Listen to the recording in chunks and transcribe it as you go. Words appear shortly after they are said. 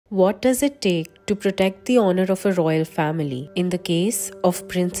What does it take to protect the honor of a royal family? In the case of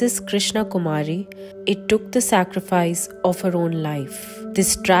Princess Krishna Kumari, it took the sacrifice of her own life.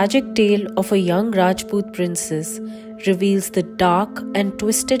 This tragic tale of a young Rajput princess reveals the dark and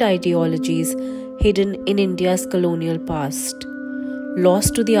twisted ideologies hidden in India's colonial past.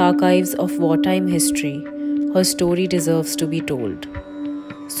 Lost to the archives of wartime history, her story deserves to be told.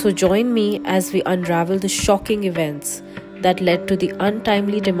 So join me as we unravel the shocking events that led to the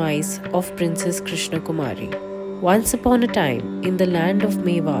untimely demise of Princess Krishna Kumari. Once upon a time, in the land of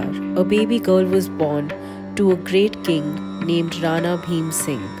Mewar, a baby girl was born to a great king named Rana Bhim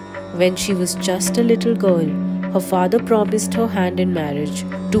Singh. When she was just a little girl, her father promised her hand in marriage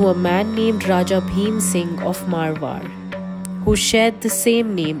to a man named Raja Bhim Singh of Marwar, who shared the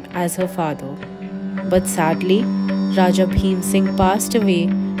same name as her father. But sadly, Raja Bhim Singh passed away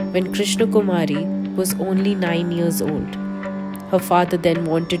when Krishna Kumari was only 9 years old. Her father then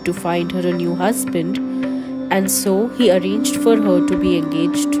wanted to find her a new husband, and so he arranged for her to be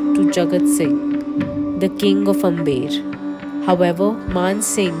engaged to Jagat Singh, the king of Unveil. However, Man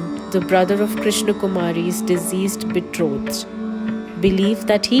Singh, the brother of Krishna Kumari's deceased betrothed, believed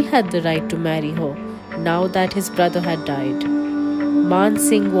that he had the right to marry her now that his brother had died. Man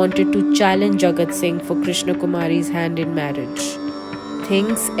Singh wanted to challenge Jagat Singh for Krishna Kumari's hand in marriage.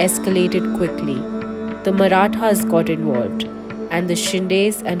 Things escalated quickly. The Marathas got involved, and the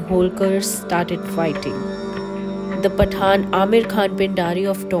Shindes and Holkars started fighting. The Pathan Amir Khan Pindari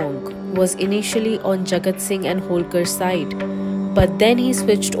of Tonk was initially on Jagat Singh and Holkar's side, but then he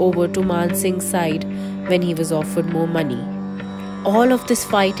switched over to Man Singh's side when he was offered more money. All of this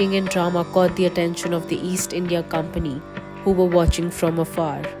fighting and drama caught the attention of the East India Company, who were watching from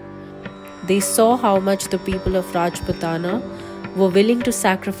afar. They saw how much the people of Rajputana were willing to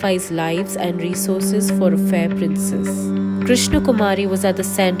sacrifice lives and resources for a fair princess. Krishna Kumari was at the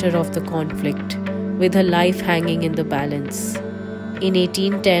center of the conflict, with her life hanging in the balance. In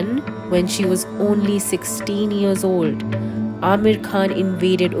 1810, when she was only 16 years old, Amir Khan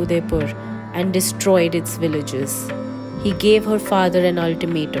invaded Udaipur and destroyed its villages. He gave her father an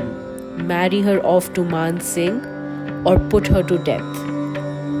ultimatum: marry her off to Man Singh or put her to death.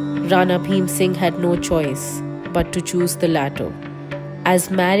 Rana Bhim Singh had no choice but to choose the latter,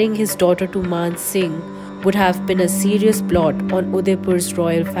 as marrying his daughter to Man Singh would have been a serious blot on Udaipur's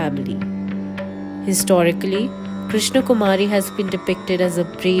royal family. Historically, Krishna Kumari has been depicted as a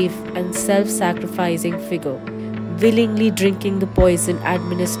brave and self-sacrificing figure, willingly drinking the poison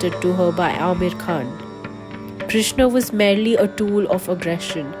administered to her by Amir Khan. Krishna was merely a tool of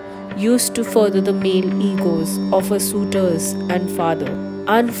aggression, used to further the male egos of her suitors and father.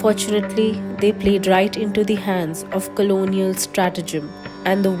 Unfortunately, they played right into the hands of colonial stratagem,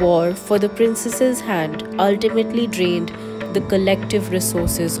 and the war for the princess's hand ultimately drained the collective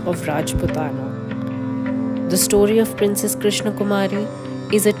resources of Rajputana. The story of Princess Krishna Kumari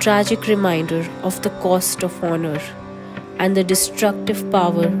is a tragic reminder of the cost of honor and the destructive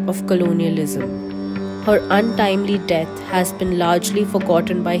power of colonialism. Her untimely death has been largely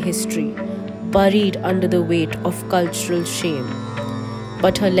forgotten by history, buried under the weight of cultural shame.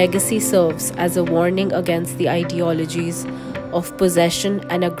 But her legacy serves as a warning against the ideologies of possession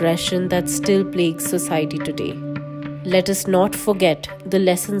and aggression that still plague society today. Let us not forget the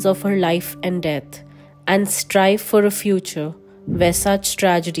lessons of her life and death, and strive for a future where such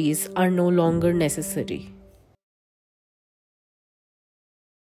tragedies are no longer necessary.